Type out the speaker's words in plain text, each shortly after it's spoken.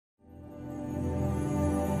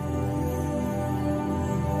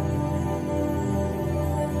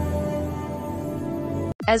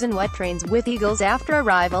Ezenwa trains with Eagles after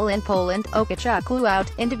arrival in Poland. Okechukwu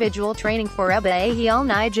Out. Individual Training For Ebuehi.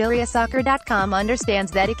 AllNigeriaSoccer.com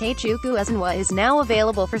understands that Ikechukwu Ezenwa is now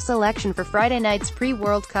available for selection for Friday night's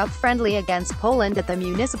pre-World Cup friendly against Poland at the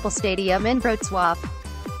Municipal Stadium in Wrocław.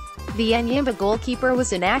 The Enyimba goalkeeper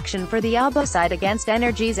was in action for the Abuja side against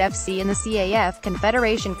Energies FC in the CAF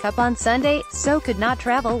Confederation Cup on Sunday, so could not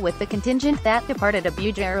travel with the contingent that departed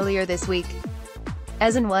Abuja earlier this week.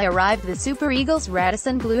 Ezenwa arrived the Super Eagles'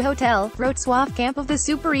 Radisson Blu Hotel, Wrocław camp of the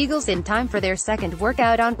Super Eagles in time for their second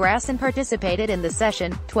workout on grass and participated in the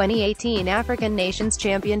session. 2018 African Nations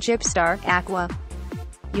Championship star, Aqua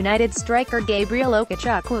United striker Gabriel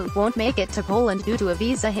Okechukwu won't make it to Poland due to a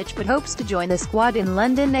visa hitch but hopes to join the squad in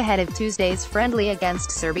London ahead of Tuesday's friendly against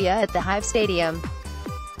Serbia at the CAF Stadium.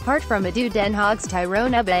 Apart from Adu Den Haag's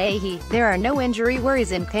Tyrone Ebuehi, there are no injury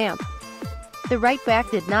worries in camp. The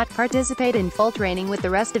right-back did not participate in full training with the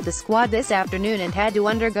rest of the squad this afternoon and had to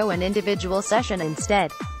undergo an individual session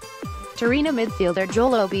instead. Torino midfielder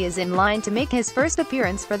Joel Obi is in line to make his first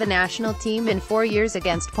appearance for the national team in 4 years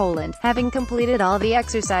against Poland, having completed all the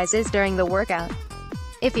exercises during the workout.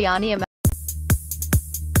 Enyimba